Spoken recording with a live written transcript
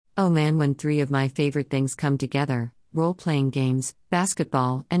Oh man, when three of my favorite things come together: role-playing games,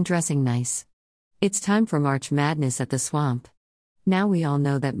 basketball, and dressing nice. It's time for March Madness at the Swamp. Now we all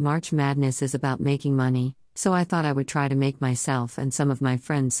know that March Madness is about making money, so I thought I would try to make myself and some of my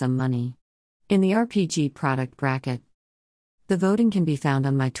friends some money. In the RPG product bracket. The voting can be found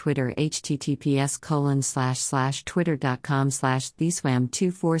on my Twitter,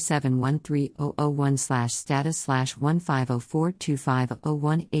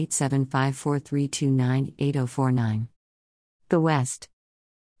 The West.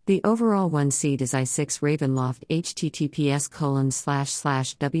 The overall 1 seed is I6 Ravenloft,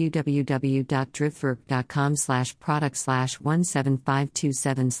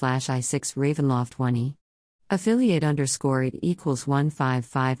 https://www.driftwerk.com/product/17527/I6 Ravenloft 1e. Affiliate _it equals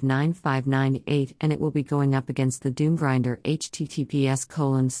 1559598 and it will be going up against the Doomgrinder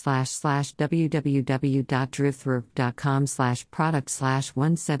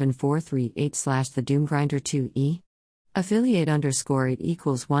https://www.driftwerk.com/product/17438/ the Doomgrinder 2e. Affiliate _it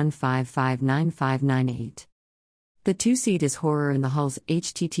equals 1559598. The 2 seed is Horror in the Hulls,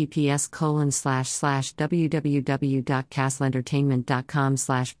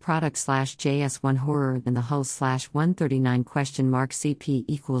 https://www.castlentertainment.com/product/JS1 Horror in the Hulls /139 CP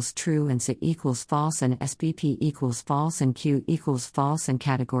equals true and S equals false and SPP equals false and Q equals false and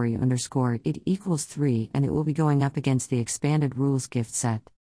category _it equals 3 and it will be going up against the expanded rules gift set.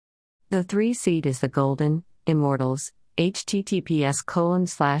 The 3 seed is the Golden Immortals,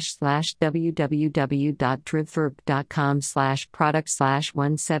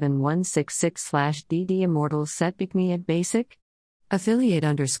 https://www.driftwerk.com/product/17166/DD Immortals set pick me at basic. Affiliate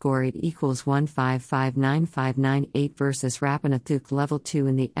 _it equals 1559598 versus Rapanathuk level 2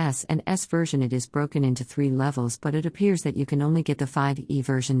 in the S and S version. It is broken into 3 levels, but it appears that you can only get the 5e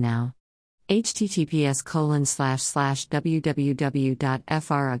version now.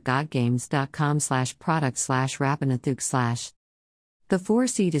 https://www.fragodgames.com/product/Rapanathuk/. The 4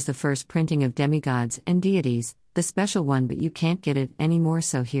 seed is the first printing of demigods and deities, the special one, but you can't get it anymore,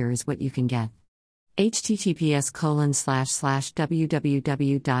 so here is what you can get.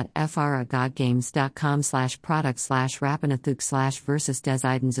 https://www.fragodgames.com/product/Rapanathuk/ versus Des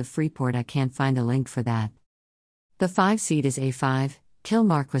Idens of Freeport. I can't find a link for that. The 5 seed is A5, Kill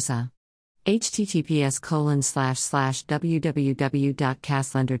Marquesa.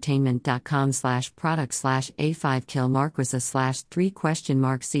 https://www.castlentertainment.com/product/A5 Kill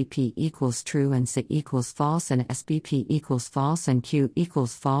Marquesa/3 CP equals true and S equals false and SBP equals false and Q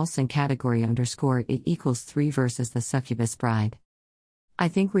equals false and category _it equals 3 versus the Succubus Bride. I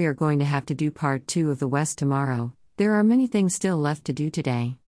think we are going to have to do part 2 of the West tomorrow. There are many things still left to do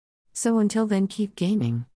today. So until then, keep gaming.